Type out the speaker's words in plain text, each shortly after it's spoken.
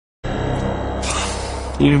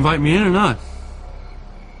You invite me in or not?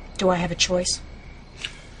 Do I have a choice?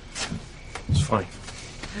 It's fine.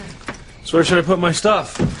 So where should I put my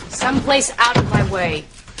stuff? Someplace out of my way.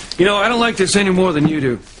 You know, I don't like this any more than you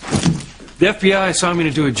do. The FBI assigned me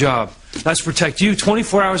to do a job. That's protect you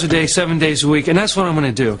 24 hours a day, 7 days a week, and that's what I'm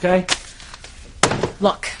going to do, okay?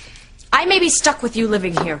 Look, I may be stuck with you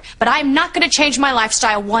living here, but I'm not going to change my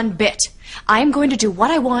lifestyle one bit. I'm going to do what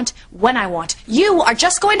I want, when I want. You are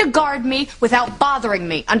just going to guard me without bothering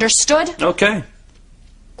me. Understood? Okay.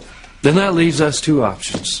 Then that leaves us two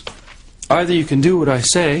options. Either you can do what I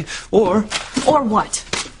say, or... Or what?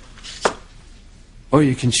 Or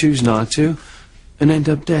you can choose not to and end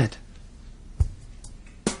up dead.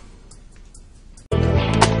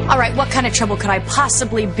 All right, what kind of trouble could I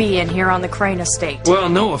possibly be in here on the Crane estate? Well,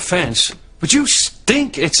 no offense, but you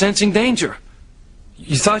stink at sensing danger.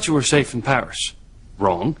 You thought you were safe in Paris.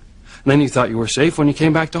 Wrong. And then you thought you were safe when you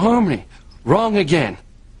came back to Harmony. Wrong again.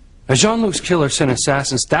 A Jean-Luc's killer sent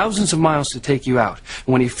assassins thousands of miles to take you out.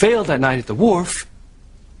 And when he failed that night at the wharf,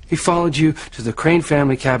 he followed you to the Crane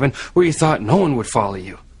family cabin where you thought no one would follow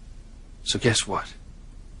you. So guess what?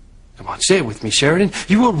 Come on, say it with me, Sheridan.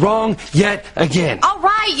 You were wrong yet again. All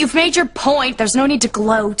right, you've made your point. There's no need to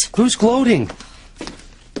gloat. Who's gloating?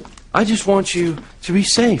 I just want you to be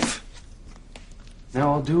safe.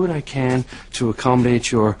 Now, I'll do what I can to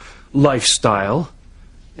accommodate your lifestyle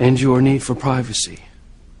and your need for privacy.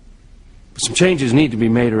 But some changes need to be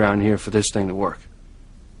made around here for this thing to work.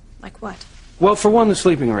 Like what? Well, for one, the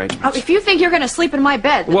sleeping arrangements. Oh, if you think you're going to sleep in my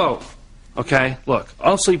bed... Whoa. Okay, look,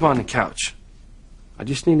 I'll sleep on the couch. I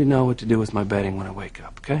just need to know what to do with my bedding when I wake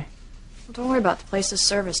up, okay? Well, don't worry about the place is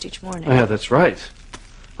serviced each morning. Yeah, that's right.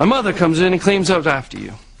 My mother comes in and cleans up after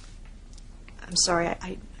you. I'm sorry,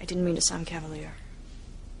 I didn't mean to sound cavalier.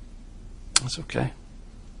 That's okay.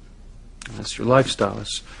 That's your lifestyle.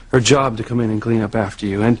 It's her job to come in and clean up after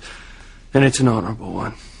you, and it's an honorable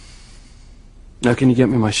one. Now, can you get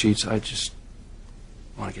me my sheets? I just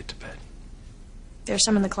want to get to bed. There's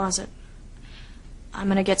some in the closet. I'm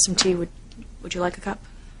going to get some tea. Would you like a cup?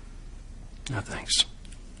 No, thanks.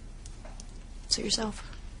 Suit yourself.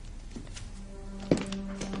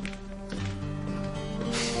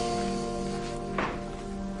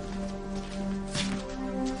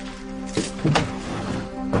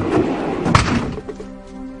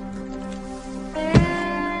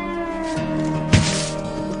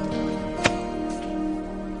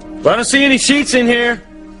 Well, I don't see any sheets in here.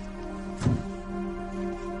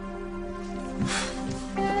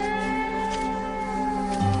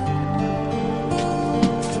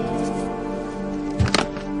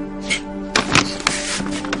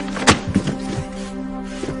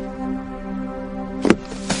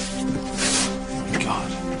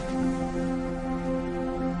 God.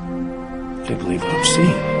 I can't believe what I'm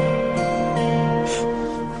seeing.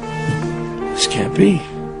 This can't be.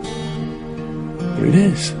 But it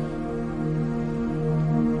is.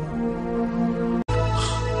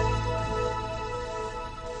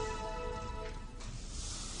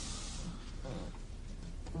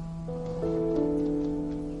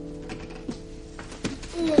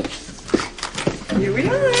 Here we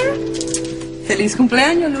are. Feliz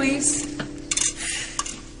cumpleaños, Luis.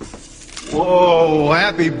 Whoa,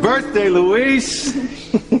 happy birthday, Luis.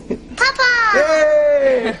 Papa!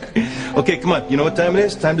 Hey! Okay, come on. You know what time it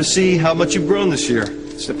is? Time to see how much you've grown this year.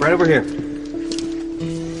 Step right over here.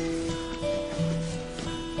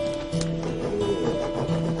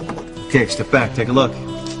 Okay, step back. Take a look.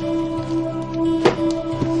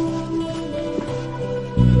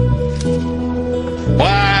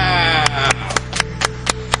 Wow!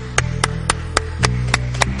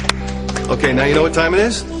 Okay, now you know what time it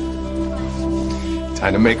is?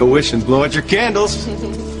 Time to make a wish and blow out your candles.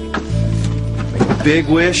 Make a big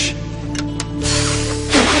wish.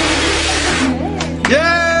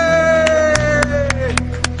 Yay!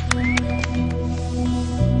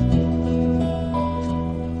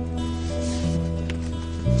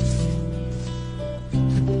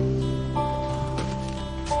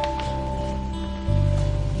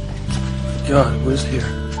 God, what is here?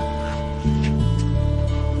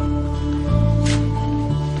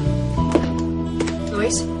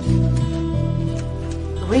 Luis?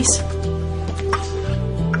 Luis?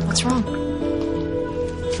 What's wrong?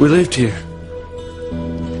 We lived here.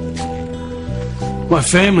 My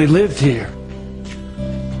family lived here.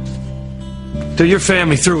 Till your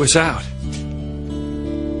family threw us out.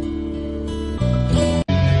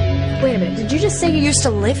 Wait a minute, did you just say you used to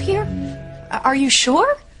live here? Are you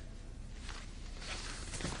sure?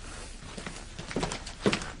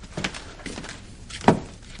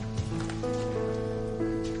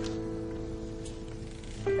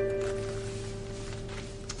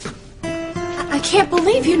 can't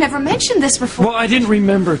believe you never mentioned this before. Well, I didn't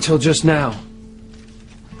remember till just now.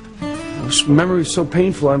 This memory is so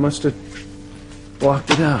painful, I must have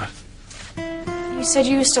blocked it out. You said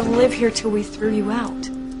you used to live here till we threw you out.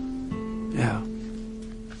 Yeah.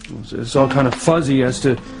 It's all kind of fuzzy as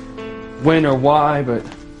to when or why, but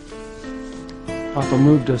Papa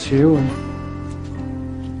moved us here when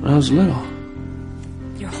I was little.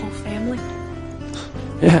 Your whole family?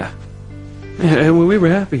 Yeah. And we were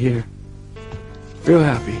happy here. Real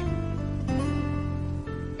happy.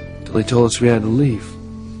 Till they told us we had to leave.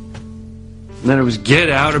 And then it was get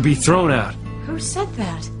out or be thrown out. Who said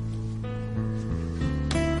that?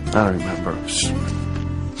 I don't remember. It was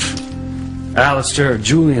Alistair or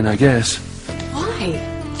Julian, I guess. Why?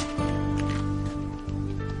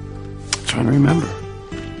 I'm trying to remember.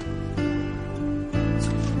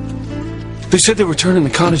 They said they were turning the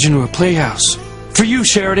cottage into a playhouse. For you,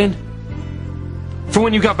 Sheridan. For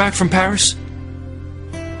when you got back from Paris.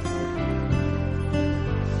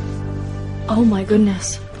 Oh my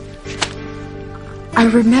goodness. I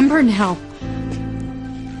remember now.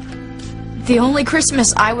 The only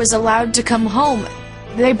Christmas I was allowed to come home,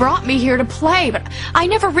 they brought me here to play, but I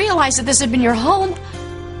never realized that this had been your home.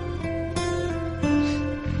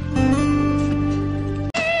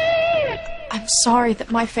 I'm sorry that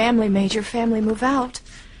my family made your family move out.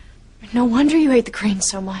 No wonder you hate the Cranes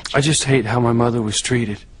so much. I just hate how my mother was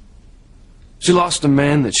treated. She lost a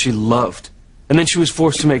man that she loved, and then she was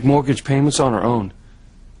forced to make mortgage payments on her own.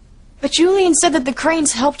 But Julian said that the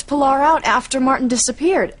Cranes helped Pilar out after Martin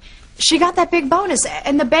disappeared. She got that big bonus,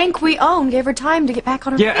 and the bank we own gave her time to get back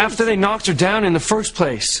on her feet. Yeah, after they knocked her down in the first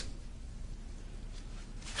place.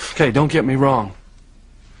 Okay, don't get me wrong.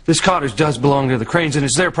 This cottage does belong to the Cranes, and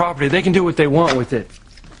it's their property. They can do what they want with it.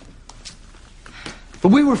 But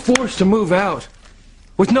we were forced to move out,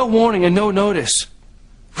 with no warning and no notice.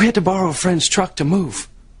 We had to borrow a friend's truck to move.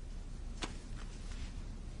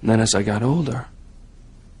 And then as I got older,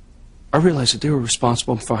 I realized that they were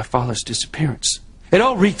responsible for my father's disappearance. It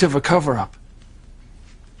all reeked of a cover-up.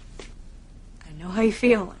 I know how you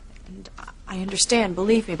feel, and I understand,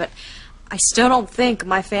 believe me, but I still don't think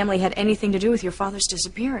my family had anything to do with your father's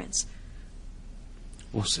disappearance.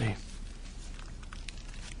 We'll see.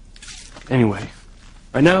 Anyway,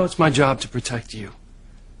 right now it's my job to protect you.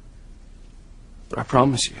 But I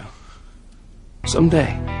promise you,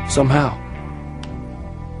 someday, somehow,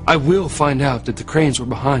 I will find out that the Cranes were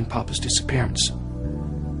behind Papa's disappearance.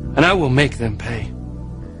 And I will make them pay.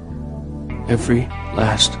 Every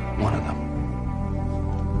last one of them.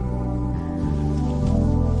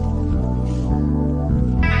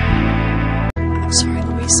 I'm sorry,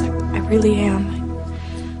 Luis. I really am.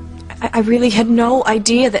 I really had no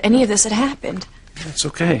idea that any of this had happened. It's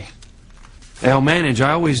okay. I'll manage.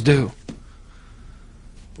 I always do.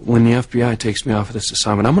 But when the FBI takes me off of this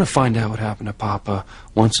assignment, I'm going to find out what happened to Papa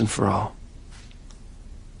once and for all.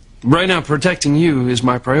 Right now, protecting you is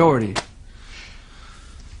my priority.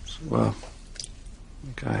 So,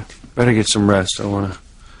 okay. Better get some rest. I want to be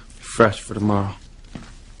fresh for tomorrow.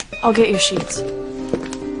 I'll get your sheets.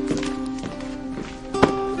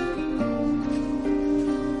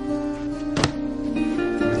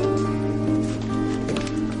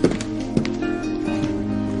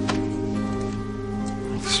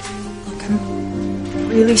 Look, I'm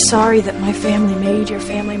really sorry that my family made your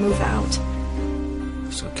family move out.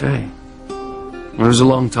 It's okay. It was a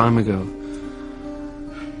long time ago.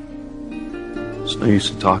 There's no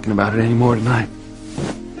use in talking about it anymore tonight.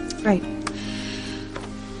 Right.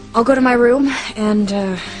 I'll go to my room and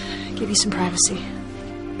give you some privacy.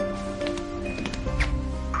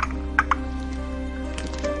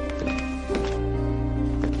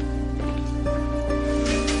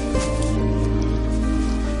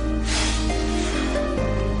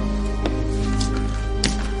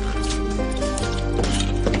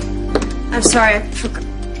 I'm sorry, I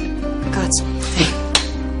forgot something.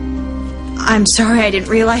 I'm sorry, I didn't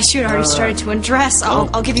realize you had already started to undress.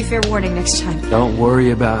 I'll give you fair warning next time. Don't worry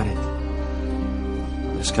about it.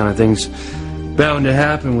 This kind of thing's bound to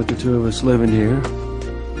happen with the two of us living here.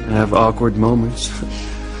 And have awkward moments.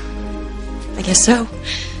 I guess so.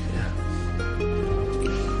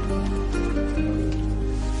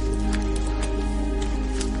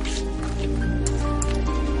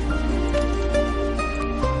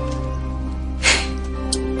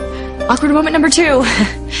 Awkward moment number 2.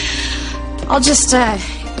 I'll just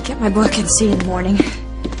get my book and see you in the morning.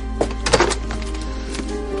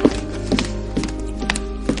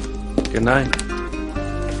 Good night.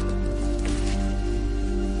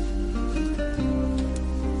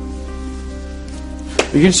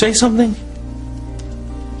 You gonna say something?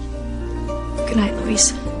 Good night,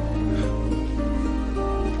 Luis.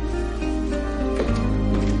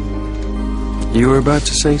 You were about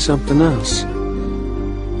to say something else.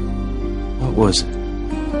 What was it?